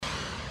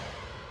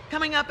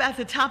Coming up at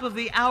the top of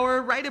the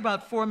hour, right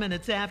about 4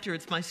 minutes after,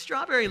 it's my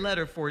strawberry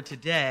letter for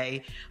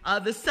today.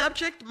 The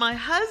subject, my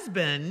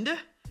husband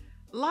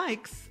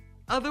likes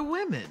other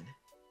women.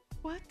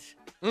 What?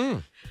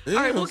 All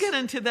right, we'll get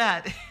into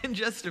that in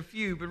just a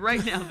few. But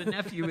right now, the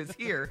nephew is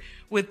here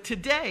with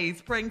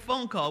today's prank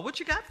phone call. What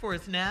you got for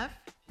us, Neff?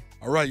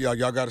 All right, y'all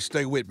got to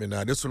stay with me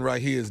now. This one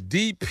right here is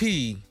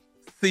Dpca.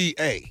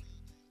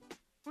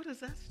 What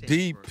does that stand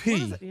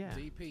DP. for?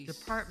 DP.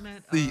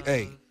 Department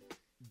CA. of...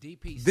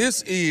 Dpca.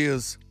 This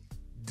is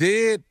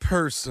Dead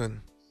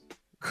Person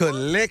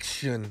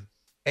Collection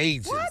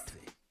Agency.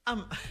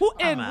 Who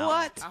and out.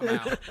 what? I'm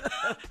out.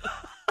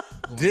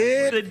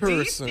 Dead The D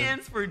person.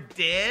 stands for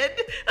dead?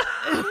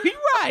 You're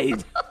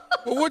right.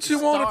 Well, what you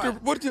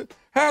wanted to?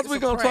 How's we a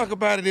gonna prank. talk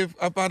about it if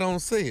I don't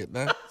say it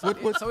now?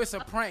 So it's a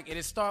prank, and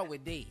it start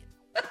with dead.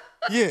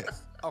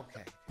 Yes.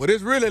 Okay. But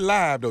it's really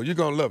live though. You're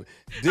gonna love it.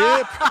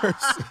 Dead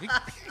person.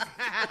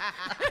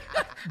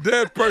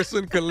 Dead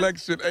Person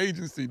Collection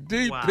Agency.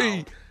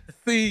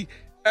 DPCA.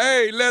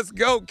 Let's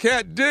go,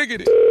 Cat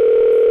Diggity.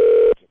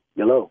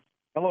 Hello,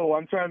 Hello,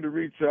 I'm trying to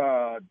reach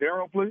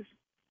Daryl, please.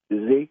 this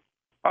is he.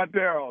 Hi,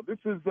 Daryl. This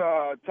is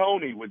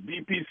Tony with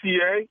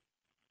Dpca.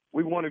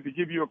 We wanted to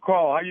give you a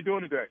call. How you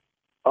doing today?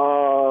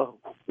 Well,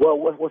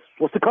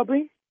 what's the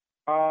company?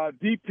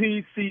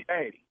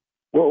 Dpca.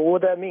 What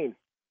would that mean?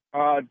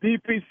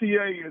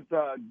 Dpca is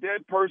a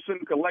Dead Person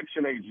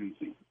Collection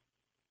Agency.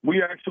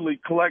 We actually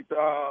collect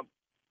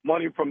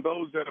money from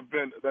those that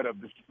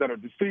are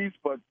deceased,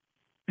 but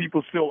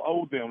people still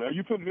owe them. Are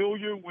you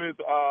familiar with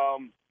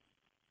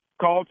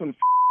Carlton,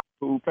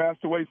 who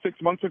passed away 6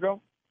 months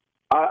ago?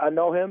 I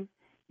know him.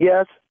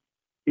 Yes,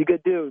 he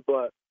good dude,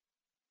 but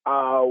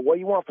what do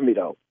you want from me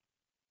though?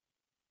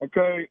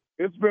 Okay,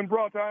 it's been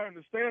brought to our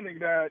understanding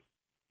that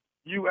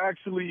you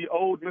actually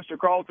owed Mr.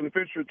 Carlton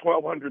Fisher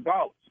 $1,200.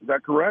 Is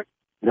that correct?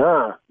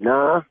 Nah. What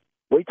are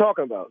you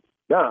talking about?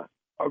 Nah.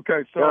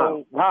 Okay,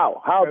 so Nah.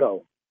 How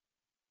though?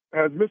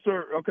 as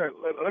Mr. Okay,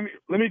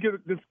 let me get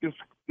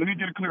let me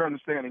get a clear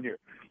understanding here.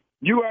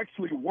 You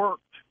actually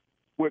worked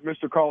with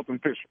Mr. Carlton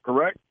Fisher,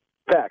 correct?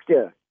 Facts,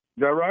 yeah. Is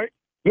that right?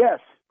 Yes.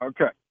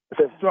 Okay.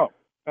 So,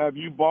 have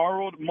you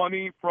borrowed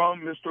money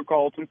from Mr.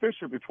 Carlton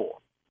Fisher before?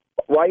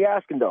 Why are you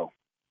asking though?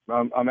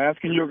 I'm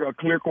asking you a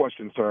clear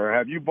question, sir.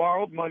 Have you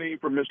borrowed money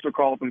from Mr.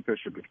 Carlton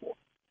Fisher before?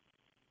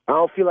 I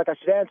don't feel like I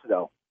should answer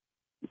though.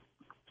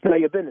 It's none of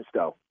your business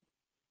though.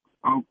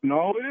 Oh,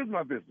 no, it is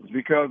my business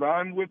because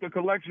I'm with the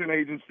collection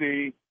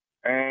agency,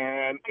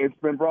 and it's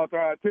been brought to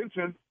our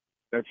attention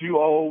that you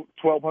owe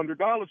 $1,200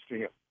 to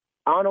him.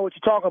 I don't know what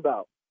you're talking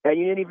about, and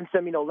you didn't even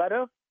send me no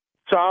letter,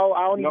 so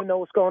I don't even know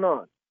what's going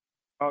on.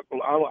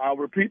 I'll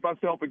repeat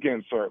myself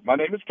again, sir. My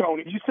name is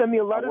Tony. Did you send me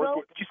a letter I work though?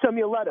 with- Did you send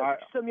me a letter? I-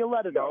 Did you send me a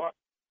letter though? No,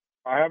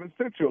 I haven't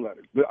sent you a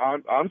letter.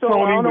 I'm So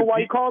Tony. I don't know with why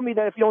D- you called me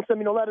then if you don't send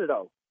me no letter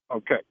though.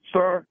 Okay,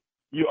 sir,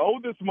 you owe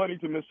this money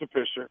to Mr.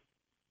 Fisher.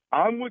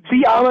 I'm with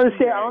See, I don't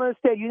DPCA.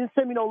 understand. You didn't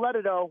send me no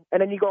letter though,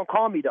 and then you're gonna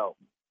call me though.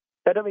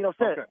 That doesn't make no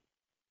sense.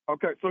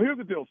 Okay. So here's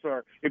the deal,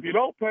 sir. If you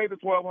don't pay the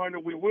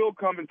 $1,200, we will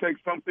come and take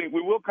something.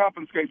 We will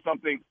confiscate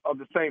something of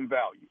the same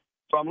value.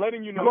 So I'm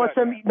letting you know. You're gonna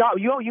that send me no.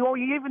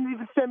 You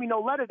even send me no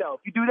letter though.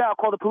 If you do that, I'll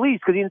call the police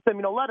because you didn't send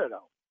me no letter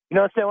though. You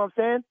know what I'm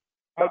saying?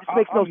 That just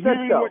makes no I'm sense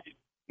hearing though.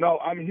 No,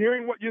 I'm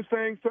hearing what you're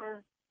saying,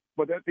 sir.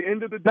 But at the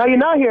end of the day, Now you're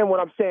not hearing what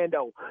I'm saying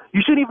though.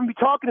 You shouldn't even be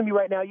talking to me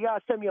right now. You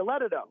gotta send me a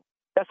letter though.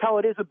 That's how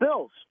it is with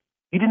bills.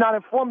 You did not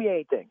inform me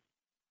anything,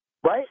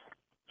 right?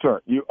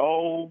 sir, you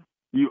owe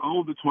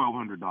the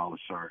 $1,200,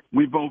 sir.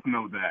 We both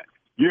know that.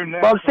 You're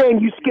now. But I'm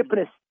saying you skipping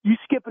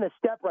a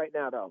step right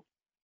now though.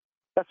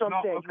 That's what I'm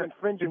No, saying. okay. You're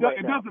infringing It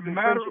right now. doesn't You're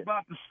matter infringing.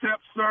 about the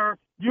steps, sir.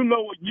 You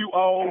know what you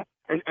owe,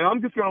 and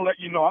I'm just going to let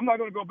you know. I'm not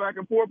going to go back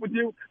and forth with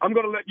you. I'm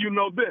going to let you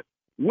know this.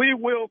 We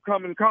will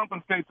come and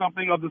compensate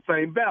something of the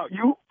same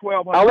value.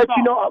 $1,200. I'll let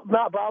you know.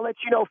 But I'll let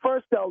you know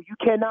first though. You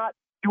cannot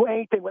do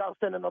anything without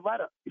sending a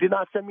letter. You did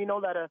not send me no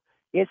letter.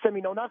 You didn't send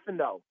me no nothing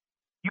though.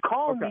 You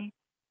calling Okay. me.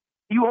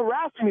 You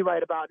harassing me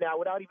right about now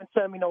without even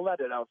sending me no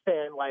letter though,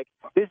 saying like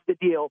this is the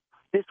deal.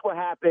 This is what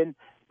happened.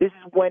 This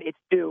is when it's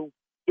due.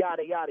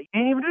 Yada yada. You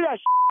didn't even do that.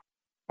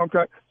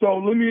 Okay, so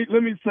let me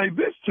say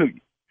this to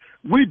you.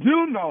 We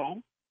do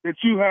know that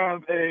you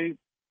have a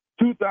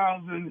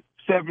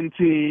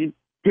 2017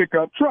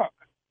 pickup truck.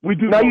 We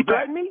do. Now know you that.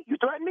 threaten me. You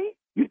threaten me.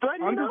 You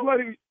threaten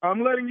me.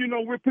 I'm letting you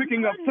know we're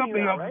picking up threatening me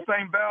something now, of right? the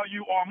same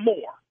value or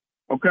more.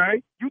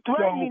 Okay. You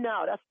threaten So- me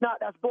now.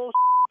 That's bullshit.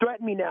 You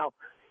threaten me now.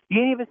 You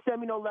didn't even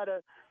send me no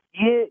letter.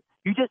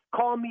 You just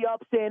called me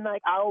up saying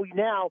like I owe you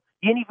now.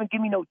 You didn't even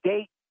give me no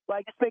date.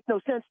 Like this makes no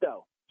sense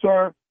though.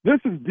 Sir, this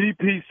is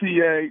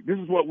DPCA. This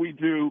is what we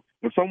do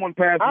when someone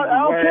passes I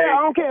don't away. care.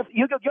 I don't care if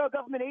you're a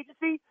government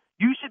agency.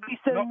 You should be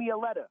sending me a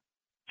letter.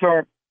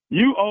 Sir,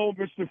 you owe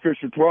Mr.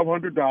 Fisher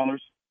 $1,200.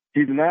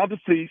 He's now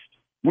deceased.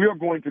 We are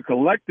going to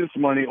collect this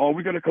money, or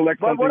we're going to collect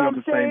But something what of I'm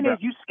the same saying value.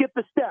 is you skipped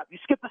a step. You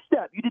skipped a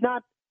step. You did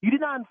not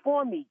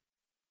inform me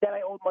that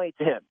I owed money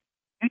to him.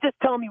 You just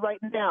tell me right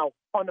now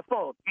on the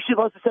phone. You should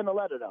also send a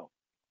letter though.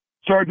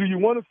 Sir, do you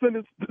want to send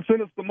us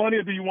the money,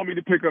 or do you want me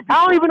to pick up?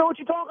 I don't even know what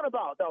you're talking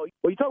about, though.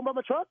 Are you talking about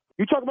my truck?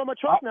 You talking about my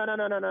truck? No.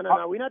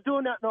 We're not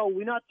doing that. No,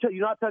 we're not. You're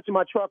not touching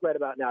my truck right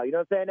about now. You know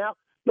what I'm saying now?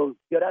 Yo,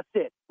 that's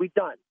it. We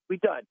done.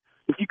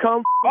 If you come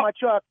with my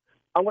truck,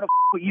 I'm gonna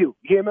with you.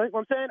 You hear me? What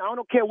I'm saying? I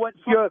don't care what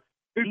your.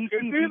 It's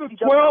either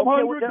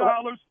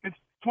 $1,200. It's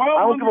 $1,200. I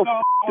don't give a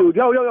dude.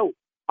 Yo.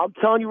 I'm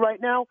telling you right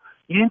now.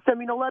 You didn't send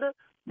me no letter.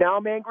 Now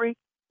I'm angry.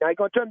 Now you're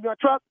gonna turn me my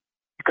truck.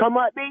 You come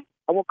at me.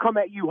 I will come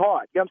at you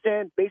hard. You know what I'm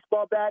saying?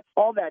 Baseball bats,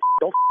 all that.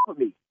 Don't with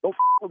me. Don't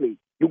with me.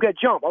 You get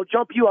jumped. I'll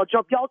jump you. I'll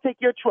take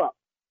your truck.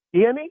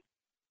 You hear me?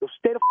 So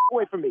stay the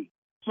away from me.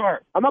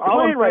 Sir, I'm not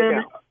playing right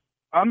now.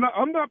 I'm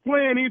not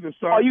playing either,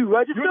 sir. Are you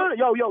registered?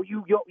 Yo,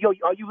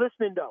 are you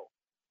listening though?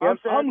 You know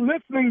I'm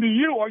listening to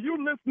you. Are you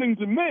listening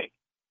to me?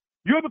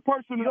 You're the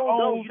person you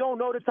don't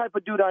know the type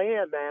of dude I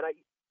am, man.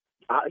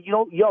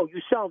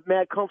 You sound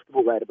mad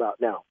comfortable right about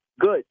now.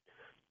 Good.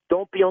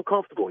 Don't be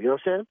uncomfortable. You know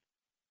what I'm saying?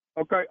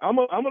 Okay, I'm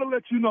gonna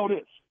let you know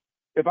this.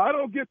 If I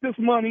don't get this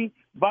money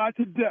by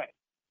today,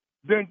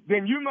 then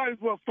you might as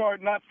well start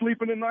not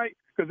sleeping tonight,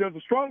 because there's a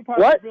strong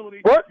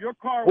possibility your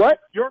car might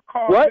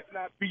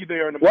not be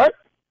there in the morning. What?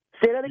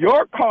 Say that again.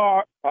 Your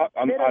car.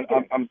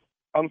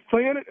 I'm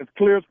saying it as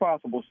clear as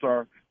possible,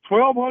 sir.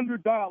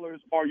 $1,200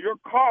 or your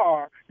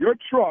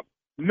truck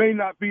may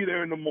not be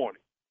there in the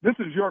morning. This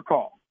is your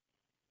call.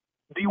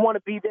 Do you want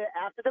to be there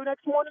after the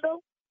next morning,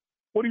 though?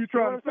 What are you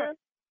trying to say?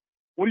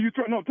 What are you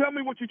trying? No, tell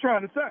me what you're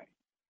trying to say.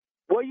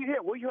 What you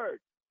hear? What you heard?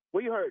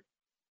 What you heard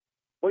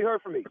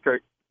from me?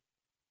 Okay.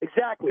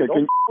 Exactly. Okay,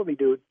 Don't with me,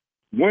 dude.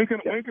 When can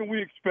we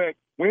expect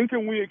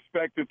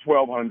the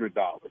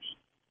 $1,200?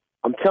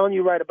 I'm telling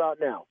you right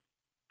about now.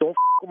 Don't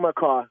with my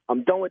car.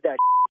 I'm done with that.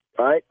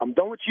 All right. I'm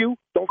done with you.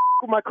 Don't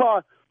with my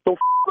car. Don't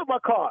with my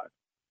car.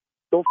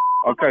 Don't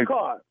with my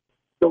car.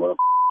 Don't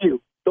you.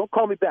 Don't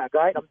call me back.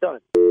 All right. I'm done.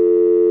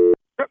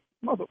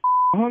 Mother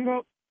hung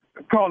up.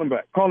 Call him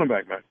back,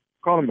 man.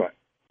 Call him back.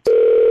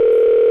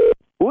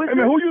 Who is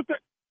man,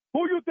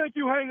 who you think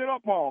you hanging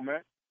up on,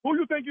 man? Who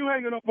you think you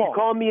hanging up on? You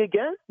call me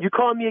again? You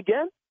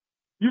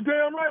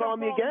damn right. Call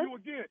me again? You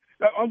again.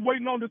 I'm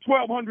waiting on the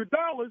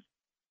 $1,200.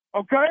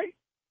 Okay.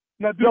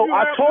 Now,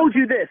 I told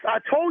you this. I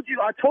told you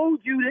that.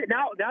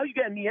 Now you're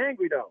getting me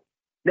angry though.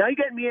 I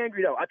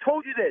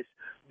told you this.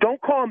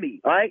 Don't call me.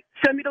 All right.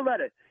 Send me the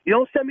letter. You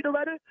don't send me the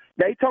letter.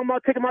 Now you talking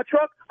about taking my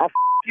truck? I'll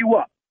you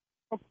up.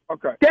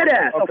 Okay. Dead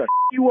ass. Okay.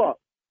 I'll you up.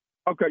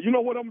 Okay, you know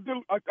what I'm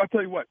gonna do? I'll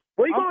tell you what.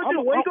 What you gonna do?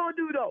 What you gonna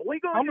do though?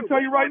 I'm gonna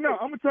tell you right now.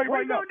 What you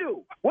gonna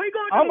do?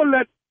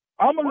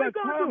 I'm gonna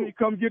let Tommy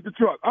come get the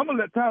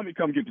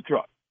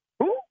truck.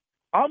 Who?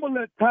 I'm gonna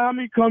let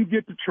Tommy come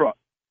get the truck.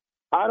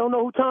 I don't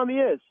know who Tommy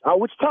is.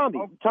 Which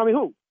Tommy? Tommy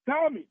who?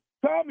 Tommy,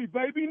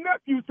 baby,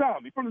 nephew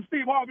Tommy from the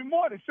Steve Harvey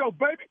Morning Show,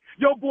 baby.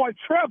 Your boy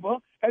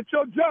Trevor at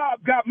your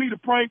job got me to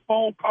prank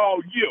phone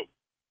call you.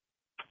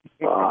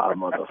 Ah,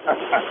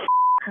 motherfucker,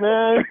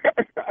 man.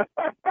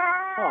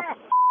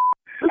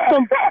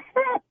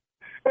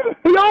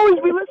 He always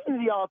be listening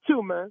to y'all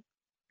too, man.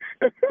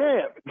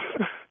 Damn.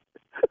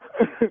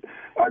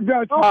 I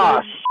got you,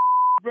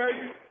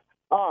 baby.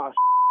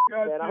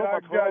 Man, I hope my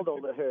parole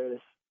don't hear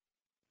this.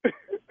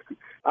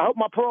 I hope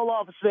my parole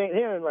officer ain't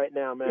hearing right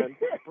now, man.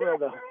 For real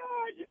though.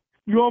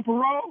 You on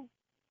parole?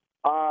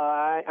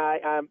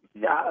 I'm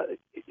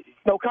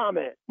no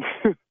comment.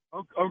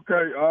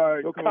 Okay, all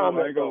right. No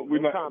comment.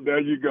 There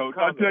you go.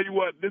 I tell you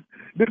what, this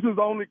is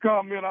the only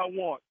comment I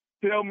want.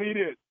 Tell me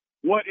this.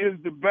 What is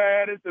the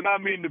baddest, and I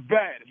mean the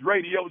baddest,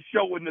 radio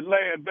show in the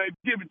land, baby?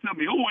 Give it to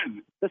me. Who is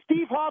it? The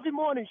Steve Harvey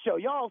Morning Show.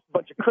 Y'all a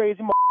bunch of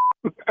crazy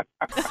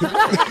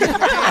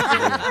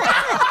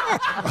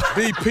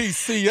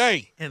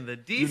Dpca. And the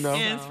D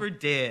stands for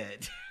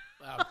dead.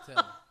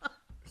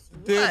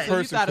 Dead So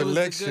person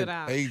collection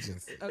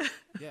agency.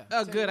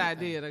 A good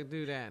idea to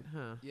do that,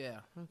 huh?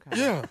 Yeah. Okay.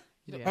 Yeah.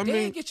 I they mean,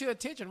 didn't get your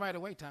attention right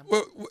away, Tommy.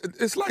 Well,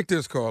 it's like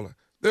this, Carla.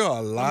 There are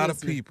a lot of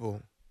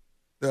people.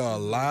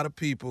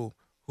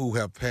 Who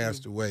have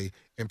passed away,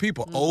 and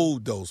people owe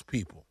those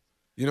people.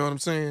 You know what I'm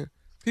saying?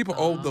 People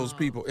owe those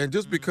people, and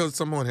just because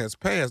someone has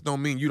passed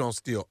don't mean you don't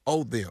still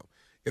owe them.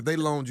 If they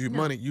loaned you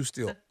money, you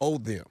still owe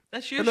them.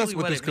 That's usually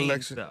what this it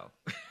collection, means,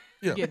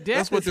 though. Yeah, death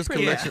that's what is this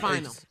pretty collection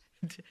final.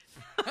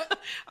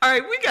 All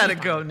right, we got to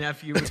go,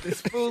 nephew, with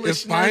this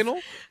foolishness. It's final?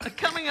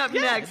 Coming up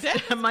next,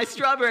 my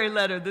strawberry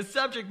letter. The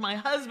subject, my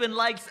husband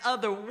likes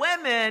other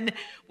women.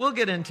 We'll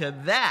get into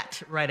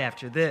that right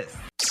after this.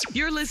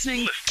 You're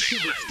listening to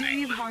the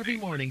Steve Harvey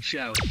Morning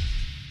Show.